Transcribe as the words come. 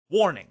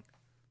Warning: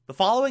 the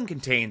following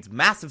contains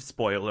massive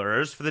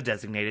spoilers for the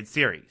designated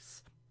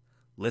series.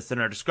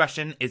 Listener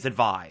discretion is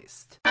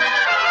advised.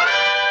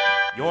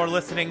 You're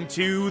listening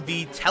to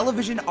The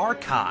Television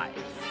Archive,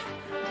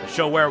 the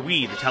show where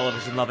we, the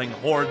television-loving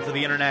hordes of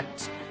the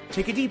internet,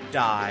 take a deep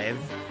dive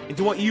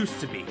into what used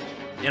to be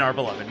in our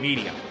beloved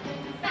medium.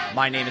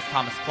 My name is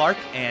Thomas Clark,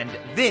 and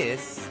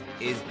this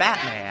is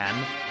Batman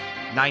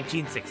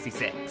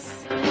 1966.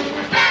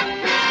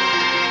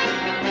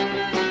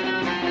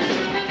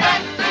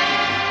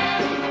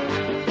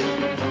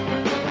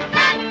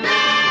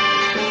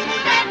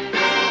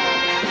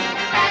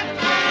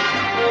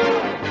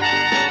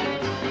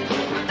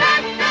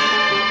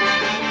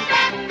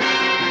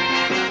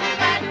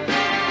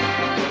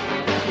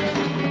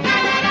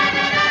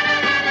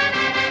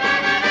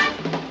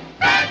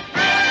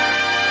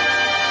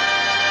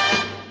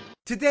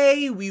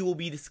 Today, we will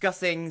be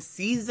discussing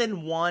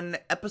Season 1,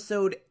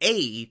 Episode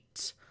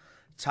 8,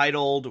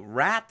 titled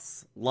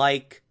Rats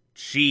Like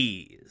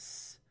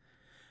Cheese.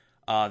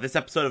 This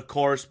episode, of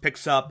course,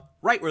 picks up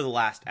right where the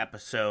last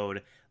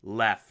episode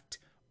left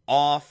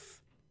off.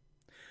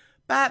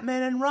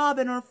 Batman and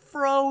Robin are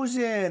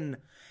frozen!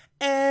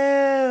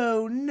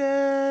 Oh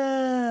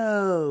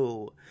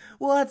no!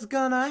 What's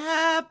gonna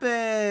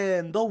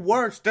happen? The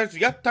worst is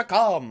yet to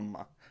come!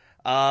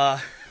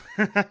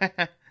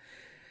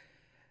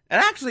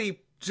 And actually,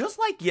 just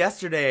like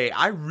yesterday,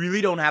 I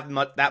really don't have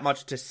that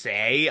much to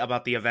say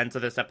about the events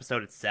of this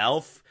episode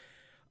itself,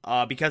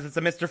 because it's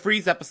a Mr.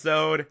 Freeze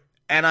episode,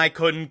 and I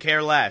couldn't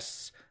care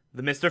less.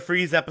 The Mr.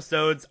 Freeze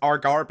episodes are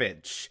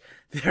garbage.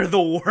 They're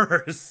the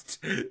worst.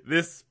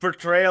 This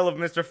portrayal of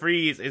Mr.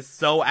 Freeze is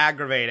so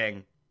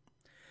aggravating.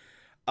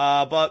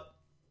 But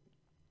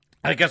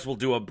I guess we'll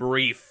do a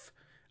brief,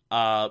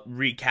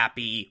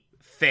 recappy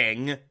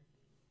thing.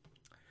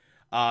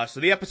 So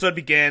the episode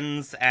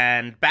begins,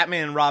 and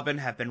Batman and Robin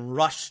have been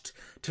rushed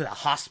to the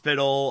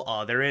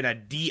hospital. They're in a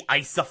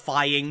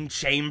de-icifying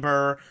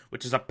chamber,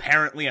 which is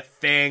apparently a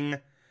thing.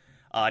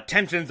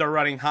 Tensions are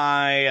running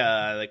high.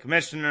 The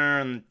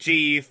commissioner and the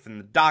chief and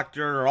the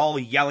doctor are all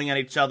yelling at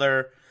each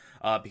other,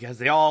 because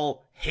they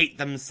all hate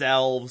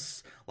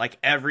themselves, like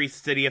every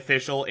city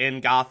official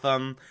in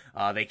Gotham.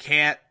 They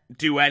can't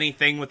do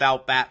anything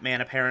without Batman,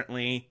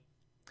 apparently.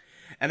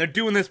 And they're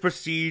doing this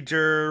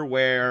procedure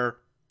where,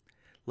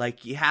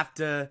 like, you have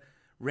to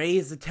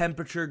raise the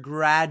temperature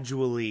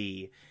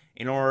gradually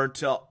in order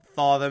to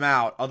thaw them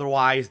out.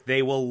 Otherwise,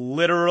 they will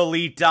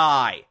literally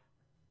die.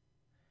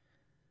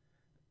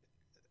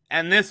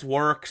 And this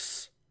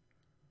works.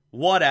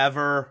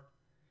 Whatever.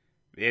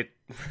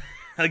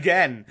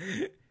 Again,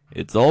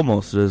 it's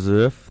almost as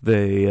if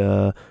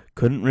they,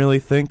 couldn't really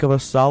think of a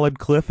solid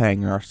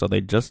cliffhanger, so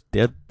they just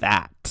did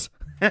that.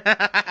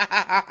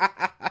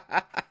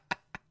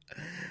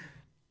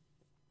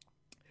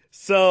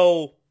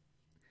 So,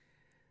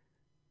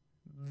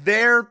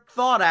 they're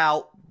thought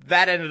out.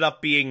 That ended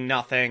up being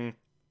nothing.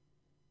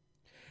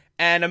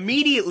 And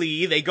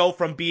immediately, they go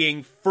from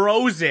being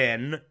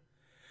frozen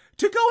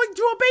to going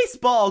to a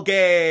baseball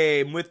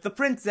game with the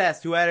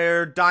princess who had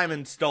her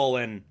diamond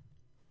stolen.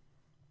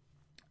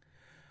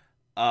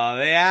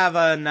 They have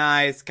a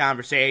nice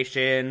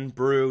conversation,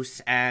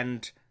 Bruce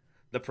and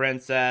the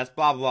princess,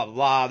 blah, blah,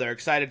 blah. They're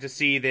excited to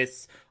see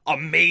this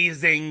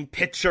amazing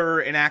pitcher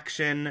in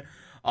action.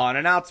 An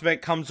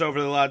announcement comes over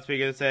the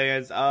loudspeaker that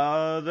says,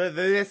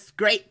 this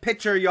great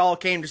pitcher y'all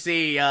came to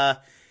see,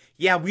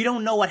 yeah, we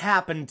don't know what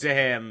happened to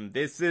him.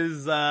 This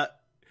is,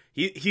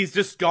 he's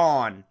just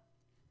gone.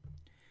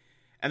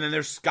 And then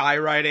there's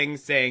skywriting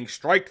saying,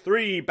 "Strike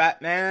 3,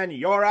 Batman,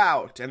 you're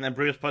out." And then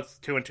Bruce puts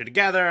 2 and 2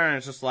 together, and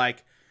it's just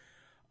like,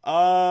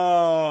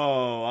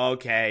 oh,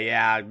 okay,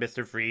 yeah,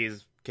 Mr.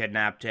 Freeze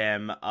kidnapped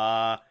him.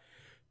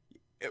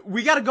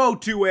 We gotta go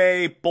to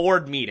a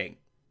board meeting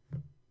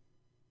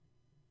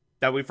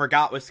that we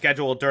forgot was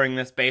scheduled during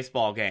this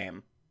baseball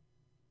game.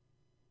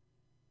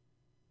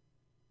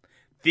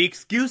 The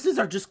excuses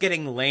are just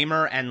getting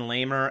lamer and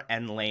lamer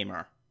and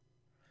lamer.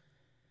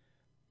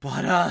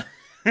 But,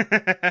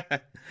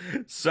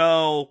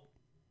 so,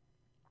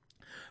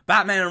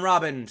 Batman and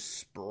Robin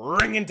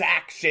spring into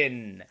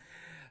action,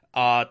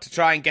 to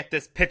try and get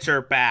this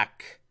pitcher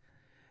back.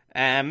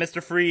 And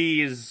Mr.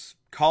 Freeze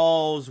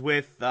calls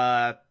with,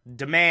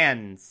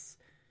 demands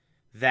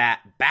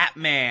that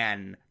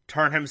Batman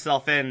turn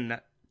himself in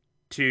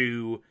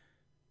to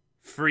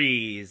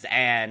Freeze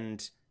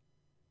and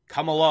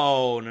come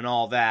alone and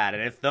all that.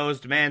 And if those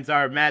demands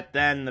are met,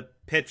 then the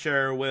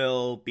pitcher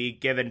will be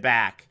given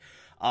back.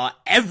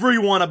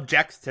 Everyone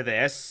objects to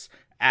this,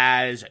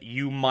 as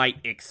you might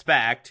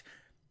expect.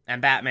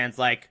 And Batman's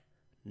like,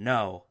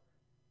 no.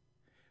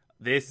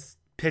 This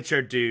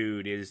pitcher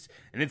dude is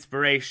an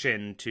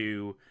inspiration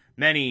to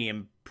many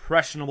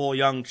impressionable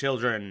young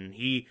children.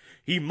 He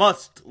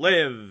must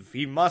live.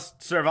 He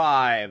must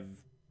survive.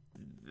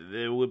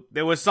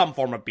 There was some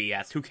form of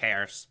BS. Who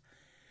cares?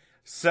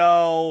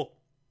 So,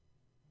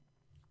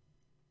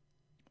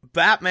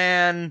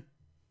 Batman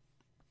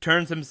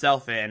turns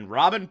himself in.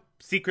 Robin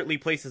secretly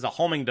places a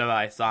homing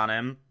device on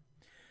him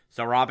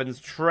So Robin's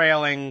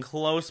trailing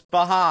close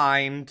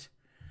behind.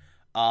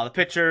 The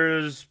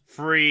pitcher's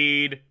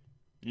freed.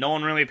 No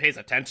one really pays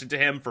attention to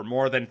him for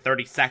more than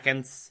 30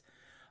 seconds.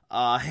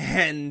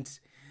 And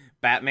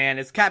Batman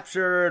is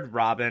captured.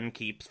 Robin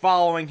keeps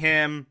following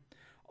him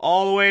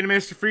all the way to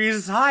Mr.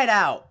 Freeze's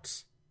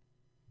hideout.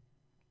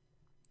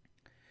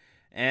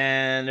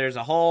 And there's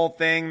a whole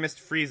thing, Mr.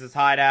 Freeze's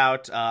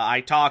hideout.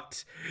 I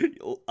talked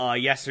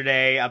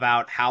yesterday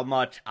about how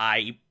much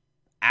I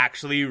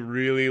actually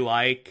really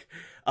like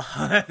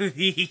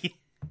the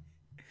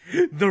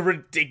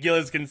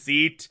ridiculous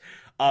conceit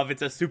of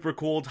it's a super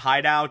cool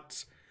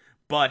hideout,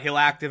 but he'll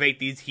activate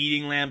these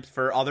heating lamps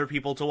for other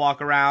people to walk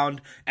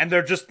around, and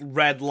they're just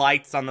red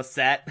lights on the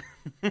set.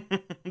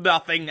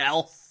 Nothing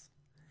else.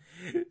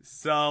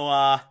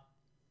 So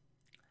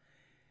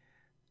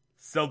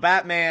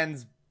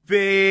Batman's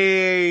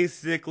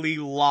basically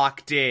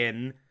locked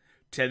in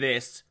to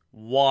this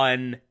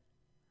one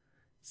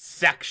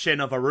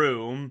section of a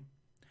room.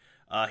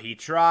 He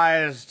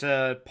tries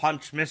to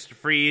punch Mr.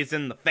 Freeze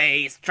in the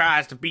face,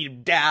 tries to beat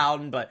him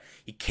down, but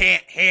he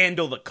can't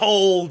handle the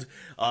cold.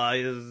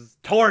 His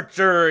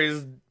torture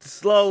is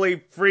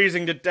slowly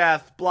freezing to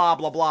death, blah,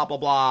 blah, blah, blah,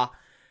 blah.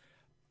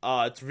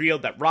 It's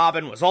revealed that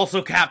Robin was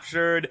also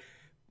captured.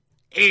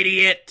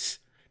 Idiot.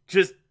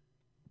 Just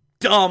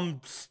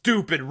dumb,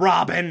 stupid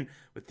Robin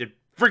with your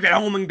freaking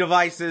homing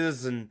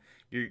devices, and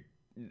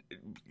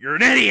you're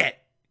an idiot.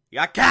 You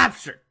got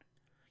captured.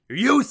 You're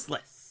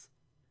useless.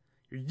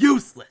 You're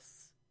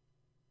useless.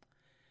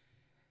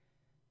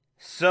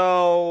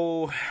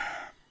 So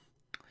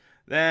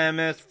then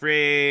Miss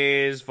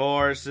Freeze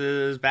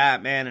forces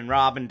Batman and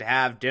Robin to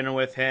have dinner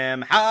with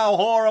him. How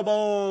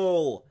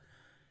horrible!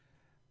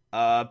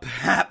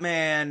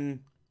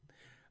 Batman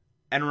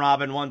and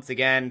Robin once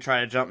again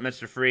try to jump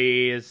Mr.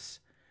 Freeze.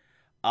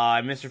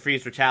 Mr.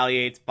 Freeze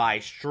retaliates by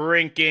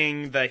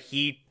shrinking the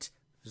heat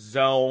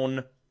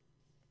zone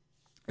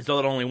so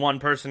that only one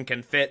person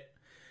can fit.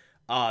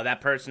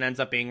 That person ends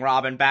up being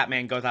Robin.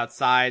 Batman goes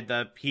outside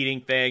the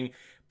heating thing,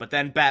 but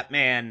then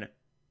Batman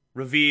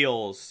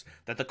reveals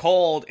that the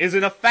cold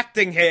isn't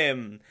affecting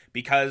him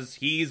because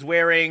he's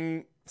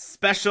wearing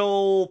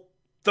special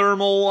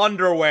thermal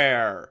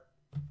underwear.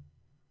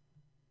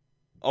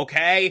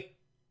 Okay?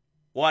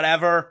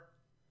 Whatever.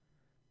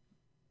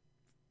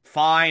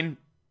 Fine.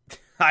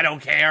 I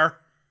don't care.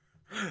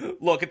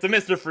 Look, it's a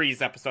Mr.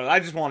 Freeze episode. I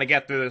just want to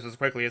get through this as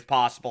quickly as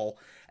possible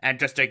and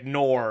just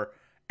ignore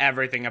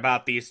everything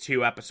about these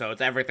two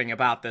episodes, everything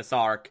about this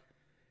arc.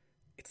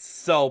 It's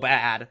so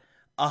bad.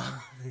 I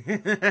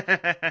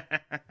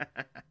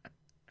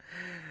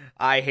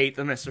hate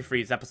the Mr.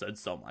 Freeze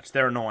episodes so much.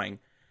 They're annoying.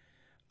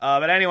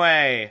 But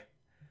anyway,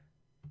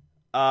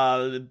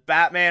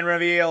 Batman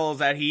reveals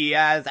that he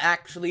is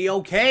actually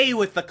okay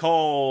with the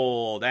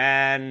cold,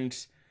 and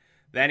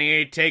then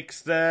he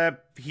takes the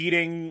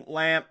heating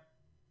lamp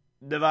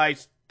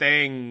device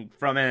thing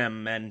from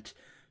him and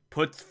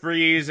puts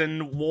Freeze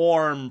in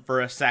warm for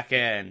a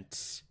second.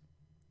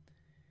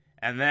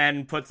 And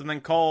then puts them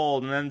in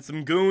cold, and then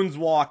some goons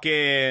walk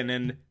in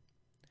and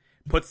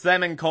puts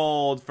them in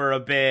cold for a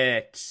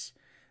bit.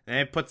 And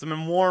then puts them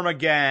in warm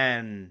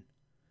again.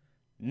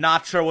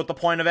 Not sure what the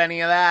point of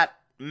any of that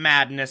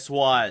madness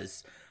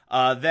was.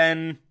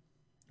 Then,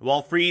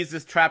 while Freeze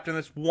is trapped in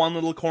this one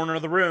little corner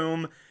of the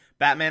room,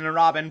 Batman and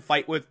Robin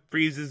fight with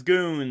Freeze's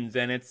goons,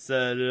 and it's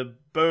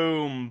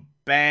boom,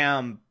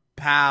 bam,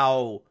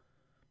 pow,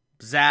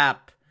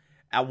 zap.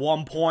 At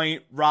one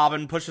point,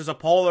 Robin pushes a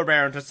polar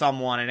bear into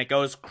someone, and it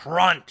goes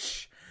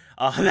crunch.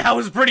 That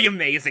was pretty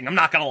amazing, I'm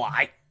not gonna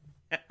lie.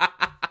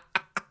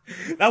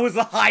 That was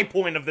the high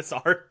point of this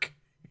arc.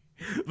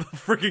 The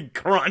freaking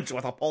crunch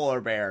with a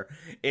polar bear.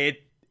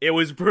 It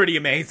was pretty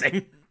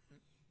amazing.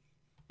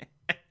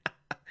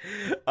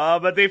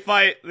 But they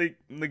fight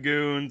the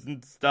goons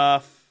and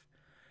stuff.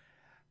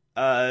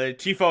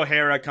 Chief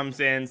O'Hara comes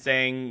in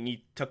saying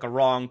he took a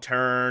wrong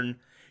turn.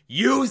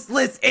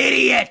 Useless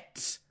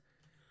idiot!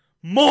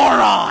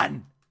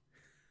 Moron!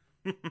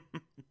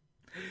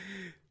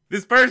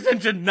 This person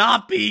should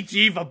not be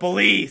chief of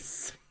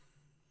police.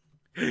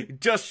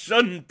 Just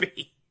shouldn't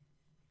be.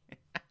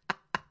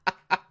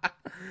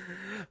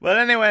 But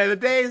anyway, the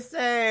day is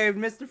saved.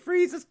 Mr.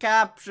 Freeze is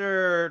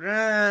captured.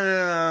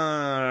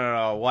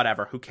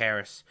 Whatever, who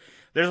cares?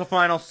 There's a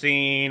final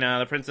scene.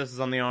 The princess is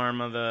on the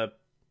arm of the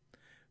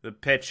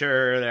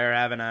pitcher. They're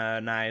having a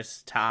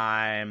nice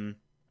time.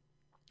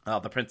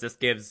 The princess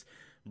gives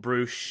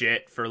Bruce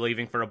shit for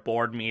leaving for a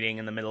board meeting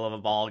in the middle of a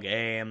ball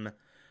game.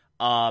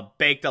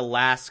 Baked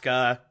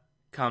Alaska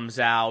comes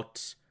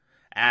out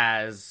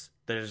as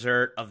the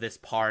dessert of this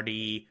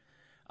party.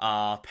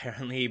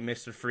 Apparently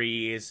Mr.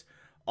 Freeze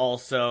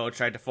also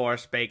tried to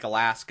force Baked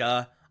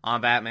Alaska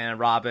on Batman and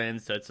Robin,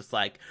 so it's just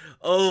like,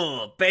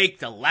 oh,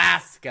 Baked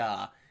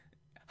Alaska!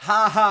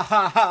 Ha ha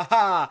ha ha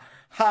ha!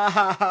 Ha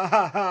ha ha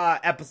ha ha!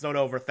 Episode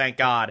over, thank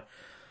God.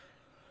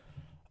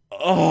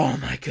 Oh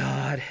my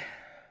God.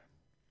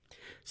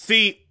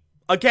 See,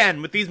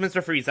 again, with these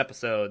Mr. Freeze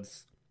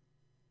episodes,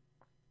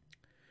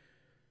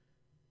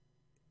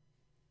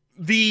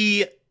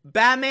 the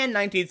Batman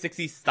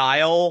 1960s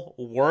style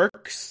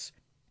works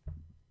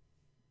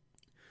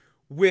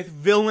with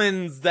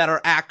villains that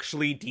are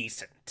actually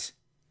decent.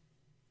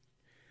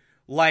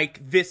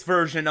 Like this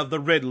version of the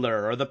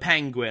Riddler, or the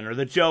Penguin, or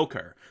the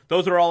Joker.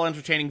 Those are all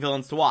entertaining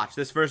villains to watch.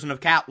 This version of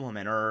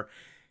Catwoman, or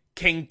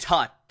King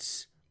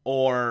Tut,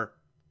 or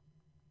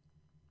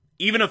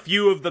even a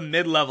few of the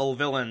mid-level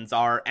villains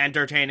are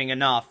entertaining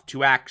enough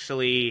to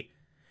actually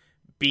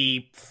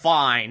be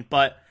fine.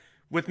 But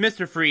with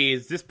Mr.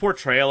 Freeze, this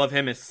portrayal of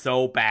him is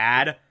so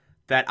bad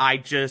that I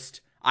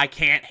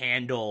can't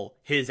handle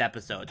his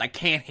episodes. I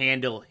can't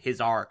handle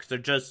his arcs.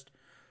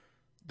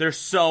 They're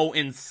so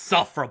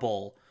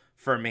insufferable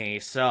for me.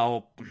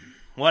 So,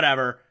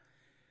 whatever.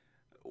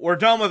 We're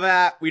done with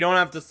that. We don't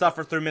have to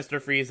suffer through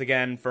Mr. Freeze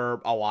again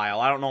for a while.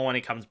 I don't know when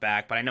he comes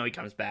back, but I know he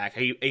comes back.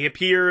 He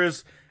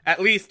appears at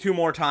least 2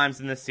 more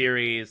times in this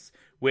series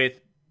with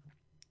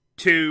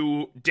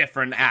 2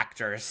 different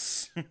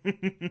actors.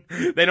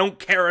 They don't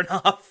care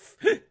enough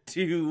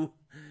to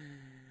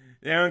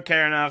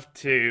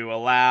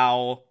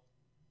allow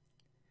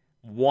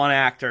one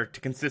actor to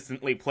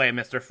consistently play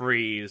Mr.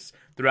 Freeze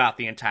throughout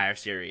the entire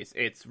series.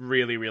 It's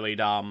really, really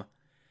dumb.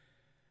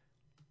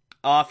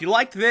 If you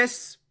liked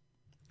this,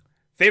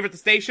 favorite the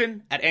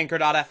station at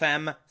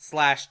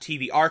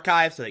anchor.fm/TV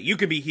archive so that you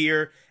can be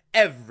here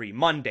every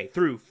Monday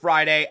through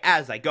Friday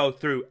as I go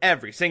through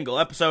every single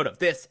episode of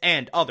this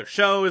and other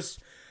shows.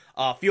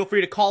 Feel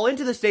free to call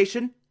into the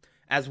station,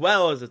 as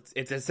well as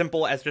it's as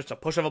simple as just a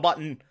push of a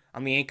button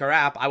on the Anchor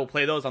app. I will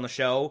play those on the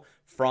show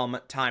from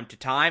time to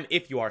time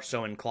if you are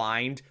so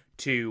inclined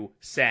to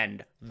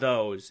send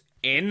those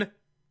in.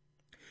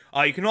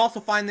 You can also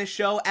find this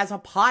show as a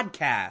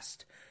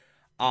podcast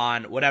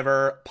on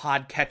whatever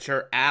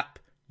podcatcher app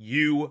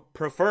you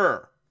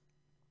prefer.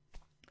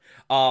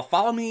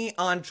 Follow me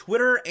on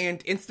Twitter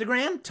and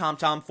Instagram,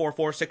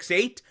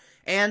 TomTom4468,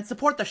 and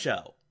support the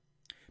show.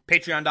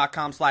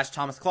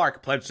 Patreon.com/Thomas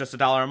Clark. Pledge just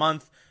 $1 a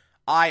month.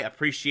 I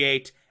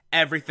appreciate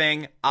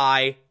everything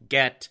I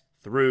get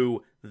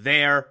through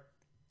there.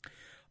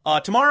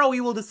 Tomorrow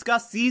we will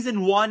discuss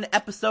Season 1,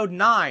 Episode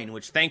 9,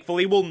 which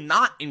thankfully will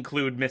not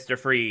include Mr.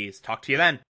 Freeze. Talk to you then.